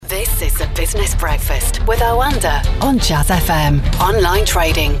Business Breakfast with Oanda on Jazz FM. Online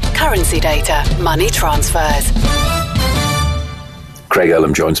trading, currency data, money transfers. Craig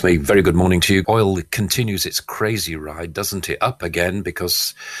Erlam joins me. Very good morning to you. Oil continues its crazy ride, doesn't it? Up again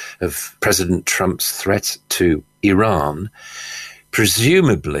because of President Trump's threat to Iran.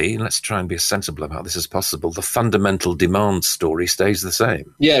 Presumably, let's try and be as sensible about this as possible, the fundamental demand story stays the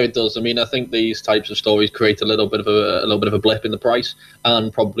same. Yeah, it does. I mean, I think these types of stories create a little bit of a blip in the price,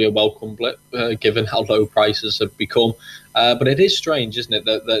 and probably a welcome blip, given how low prices have become. But it is strange, isn't it,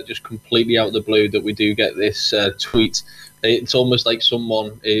 that just completely out of the blue that we do get this tweet. It's almost like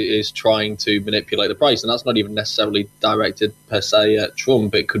someone is trying to manipulate the price, and that's not even necessarily directed per se at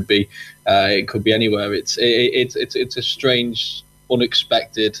Trump. It could be anywhere. It's a strange,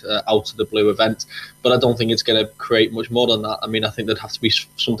 unexpected, out of the blue event, but I don't think it's going to create much more than that. I mean, I think there'd have to be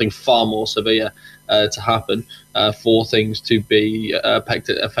something far more severe to happen for things to be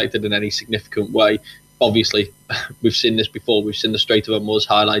affected in any significant way. Obviously, we've seen this before. We've seen the Strait of Hormuz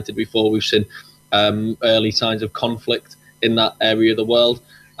highlighted before. We've seen early signs of conflict in that area of the world,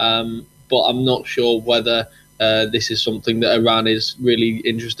 but I'm not sure whether this is something that Iran is really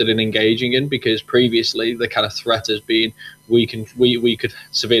interested in engaging in, because previously the kind of threat has been we could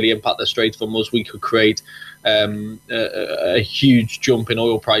severely impact the Strait of Hormuz, we could create a huge jump in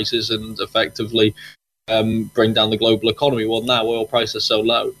oil prices and effectively bring down the global economy. Well, now oil prices are so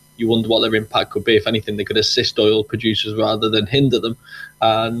low, you wonder what their impact could be. If anything, they could assist oil producers rather than hinder them,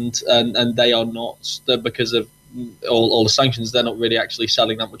 and they are not, because of all the sanctions. They're not really actually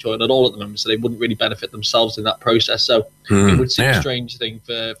selling that much oil at all at the moment, so they wouldn't really benefit themselves in that process. So it would seem a strange thing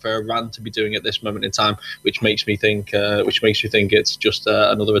for Iran to be doing at this moment in time, which makes me think it's just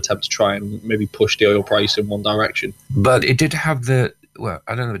another attempt to try and maybe push the oil price in one direction. But it did have the, well,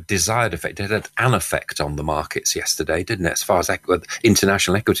 I don't know, desired effect. It had an effect on the markets yesterday, didn't it? As far as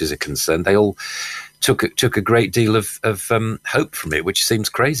international equities are concerned, they all took a great deal of hope from it, which seems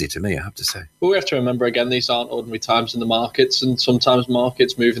crazy to me, I have to say. Well, we have to remember, again, these aren't ordinary times in the markets, and sometimes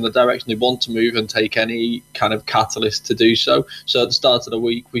markets move in the direction they want to move and take any kind of catalyst to do so. So at the start of the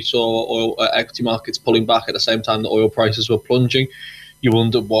week, we saw oil equity markets pulling back at the same time that oil prices were plunging. You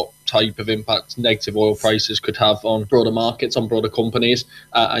wonder what type of impact negative oil prices could have on broader markets, on broader companies,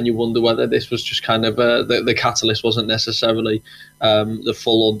 and you wonder whether this was just kind of the catalyst wasn't necessarily the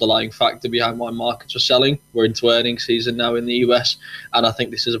full underlying factor behind why markets were selling. We're into earnings season now in the US, and I think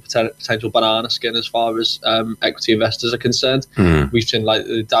this is a potential banana skin as far as equity investors are concerned. We've seen, like,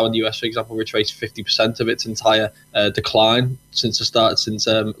 the Dow in the US, for example, retrace 50% of its entire decline since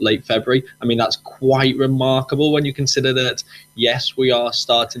late February. I mean, that's quite remarkable when you consider that, yes, we are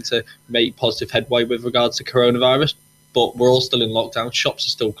starting to make positive headway with regards to coronavirus, but we're all still in lockdown, shops are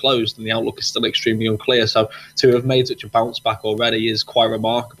still closed, and the outlook is still extremely unclear. So to have made such a bounce back already is quite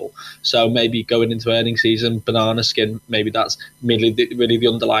remarkable. So maybe going into earnings season, banana skin, maybe that's really the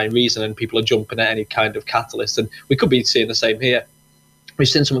underlying reason, and people are jumping at any kind of catalyst. And we could be seeing the same here. We've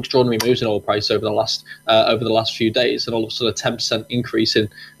seen some extraordinary moves in oil price over the last few days, and all of a sudden a 10% increase in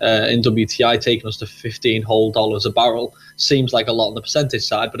WTI, taking us to $15 whole a barrel. Seems like a lot on the percentage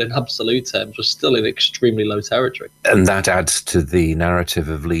side, but in absolute terms, we're still in extremely low territory. And that adds to the narrative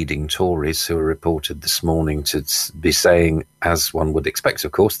of leading Tories who are reported this morning to be saying, as one would expect,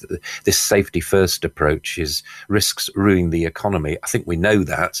 of course, that this safety-first approach risks ruining the economy. I think we know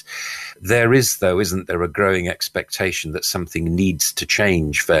that. There is, though, isn't there, a growing expectation that something needs to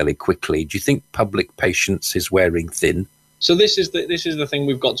change fairly quickly. Do you think public patience is wearing thin? So this is the thing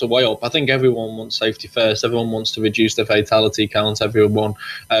we've got to weigh up. I think everyone wants safety first. Everyone wants to reduce the fatality count. Everyone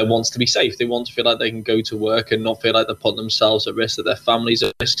wants to be safe. They want to feel like they can go to work and not feel like they're putting themselves at risk, that their families are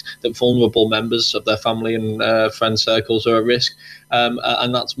at risk, that vulnerable members of their family and friend circles are at risk.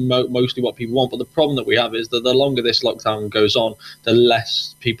 And that's mostly what people want. But the problem that we have is that the longer this lockdown goes on, the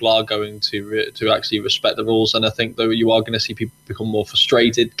less people are going to actually respect the rules. And I think that you are going to see people become more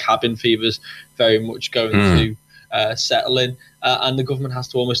frustrated. Cabin fevers very much going to settle in, and the government has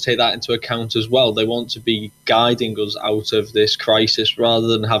to almost take that into account as well. They want to be guiding us out of this crisis rather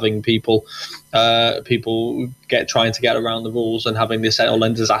than having people trying to get around the rules and having this settle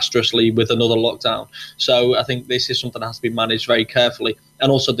in disastrously with another lockdown. So I think this is something that has to be managed very carefully. And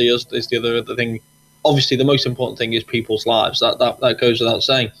also there's the other thing. Obviously, the most important thing is people's lives. That goes without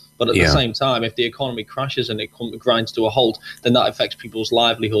saying. But at the same time, if the economy crashes and it grinds to a halt, then that affects people's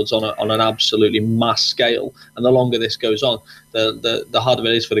livelihoods on an absolutely mass scale. And the longer this goes on, the harder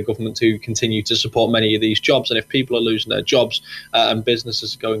it is for the government to continue to support many of these jobs. And if people are losing their jobs and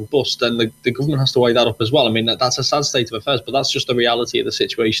businesses are going bust, then the government has to weigh that up as well. I mean, that's a sad state of affairs, but that's just the reality of the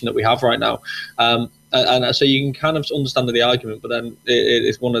situation that we have right now. And so you can kind of understand the argument, but then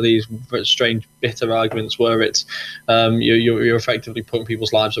it's one of these strange, bitter arguments where it's you're effectively putting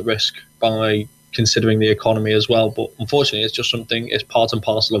people's lives at risk by considering the economy as well. But unfortunately, it's just something, it's part and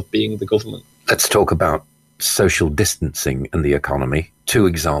parcel of being the government. Let's talk about social distancing and the economy. Two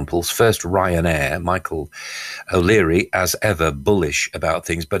examples. First, Ryanair. Michael O'Leary, as ever, bullish about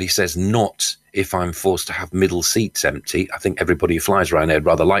things, but he says not if I'm forced to have middle seats empty. I think everybody who flies Ryanair would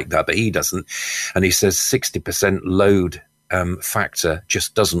rather like that, but he doesn't. And he says 60% load factor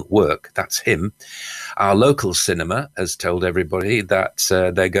just doesn't work. That's him. Our local cinema has told everybody that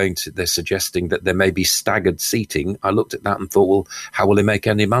they're suggesting that there may be staggered seating. I looked at that and thought, well, how will they make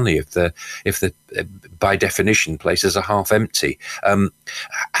any money if the by definition places are half empty?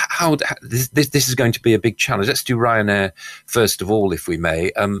 This is going to be a big challenge. Let's do Ryanair first of all, if we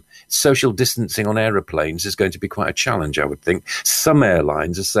may. Social distancing on aeroplanes is going to be quite a challenge, I would think. Some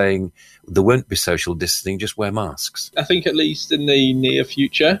airlines are saying there won't be social distancing, just wear masks. I think at least in the near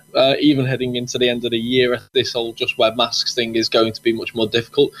future, even heading into the end of the year, this whole just wear masks thing is going to be much more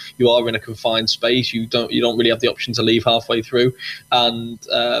difficult. You are in a confined space. You don't really have the option to leave halfway through, and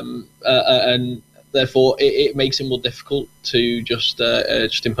therefore it makes it more difficult to just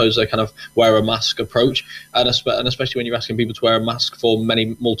impose a kind of wear a mask approach, and especially when you're asking people to wear a mask for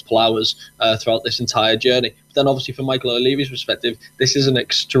multiple hours throughout this entire journey. But then obviously from Michael O'Leary's perspective, this is an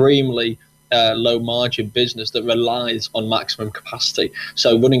extremely low margin business that relies on maximum capacity.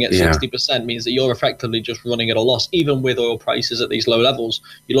 So running at 60% means that you're effectively just running at a loss, even with oil prices at these low levels.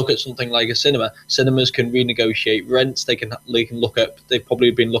 You look at something like a cinema. Cinemas can renegotiate rents. They've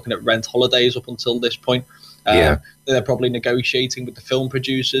probably been looking at rent holidays up until this point. They're probably negotiating with the film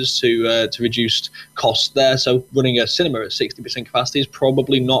producers to reduce costs there. So running a cinema at 60% capacity is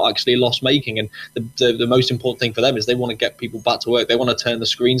probably not actually loss making. And the most important thing for them is they want to get people back to work. They want to turn the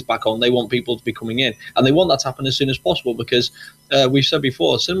screens back on. They want people to be coming in, and they want that to happen as soon as possible, because we've said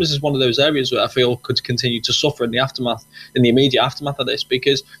before, cinemas is one of those areas that I feel could continue to suffer in the immediate aftermath of this,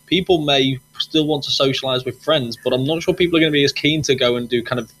 because people may still want to socialize with friends, but I'm not sure people are going to be as keen to go and do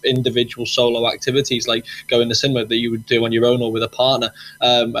kind of individual solo activities like go in the cinema that you would do on your own or with a partner,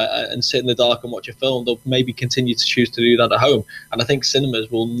 and sit in the dark and watch a film. They'll maybe continue to choose to do that at home, and I think cinemas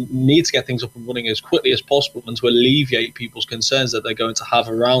will need to get things up and running as quickly as possible and to alleviate people's concerns that they're going to have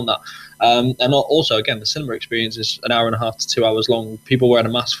around that. And also, again, the cinema experience is an hour and a half to 2 hours long. People wearing a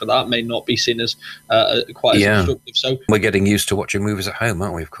mask for that may not be seen as quite as constructive. So we're getting used to watching movies at home,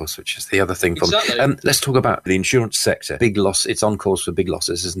 aren't we, of course, which is the other thing. Exactly. Let's talk about the insurance sector. Big loss. It's on course for big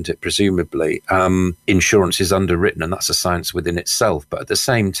losses, isn't it? Presumably, insurance is underwritten, and that's a science within itself. But at the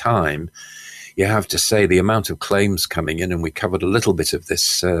same time, you have to say the amount of claims coming in, and we covered a little bit of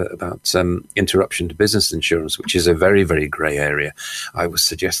this about interruption to business insurance, which is a very, very grey area. I was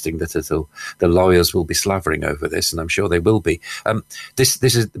suggesting that the lawyers will be slavering over this, and I'm sure they will be. This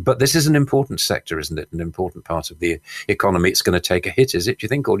is an important sector, isn't it? An important part of the economy. It's going to take a hit, is it? Do you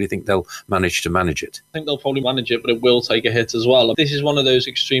think, or do you think they'll manage to manage it? I think they'll probably manage it, but it will take a hit as well. This is one of those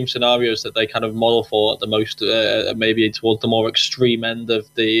extreme scenarios that they kind of model for at the most, maybe towards the more extreme end of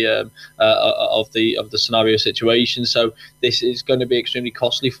the scenario situation. So this is going to be extremely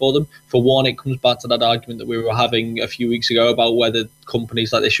costly for them. For one, it comes back to that argument that we were having a few weeks ago about whether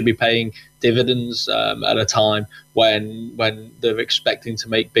companies like this should be paying dividends at a time when they're expecting to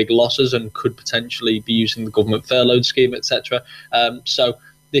make big losses and could potentially be using the government furlough scheme, etc. So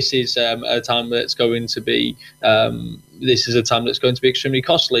this is a time that's going to be extremely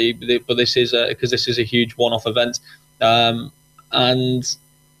costly. But this is because this is a huge one-off event, and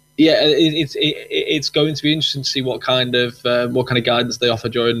it's going to be interesting to see what kind of guidance they offer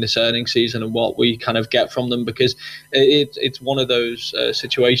during this earnings season and what we kind of get from them, because it's one of those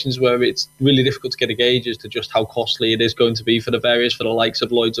situations where it's really difficult to get a gauge as to just how costly it is going to be for the likes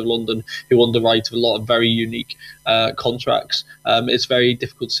of Lloyd's of London, who underwrite a lot of very unique contracts. It's very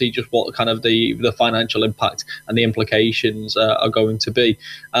difficult to see just what kind of the financial impact and the implications are going to be.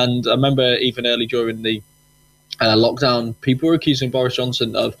 And I remember even early during the lockdown, people were accusing Boris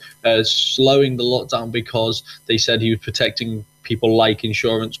Johnson of slowing the lockdown because they said he was protecting people like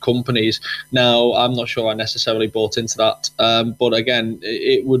insurance companies. Now, I'm not sure I necessarily bought into that, but again,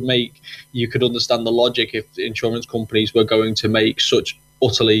 you could understand the logic if insurance companies were going to make such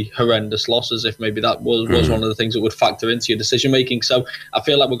utterly horrendous losses, if maybe that was one of the things that would factor into your decision making. So I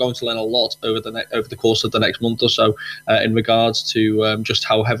feel like we're going to learn a lot over the course of the next month or so in regards to just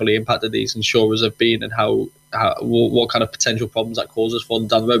how heavily impacted these insurers have been and what kind of potential problems that causes for them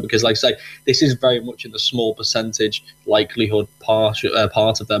down the road. Because, like I say, this is very much in the small percentage likelihood part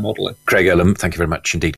of their modelling. Craig Erlam, thank you very much indeed.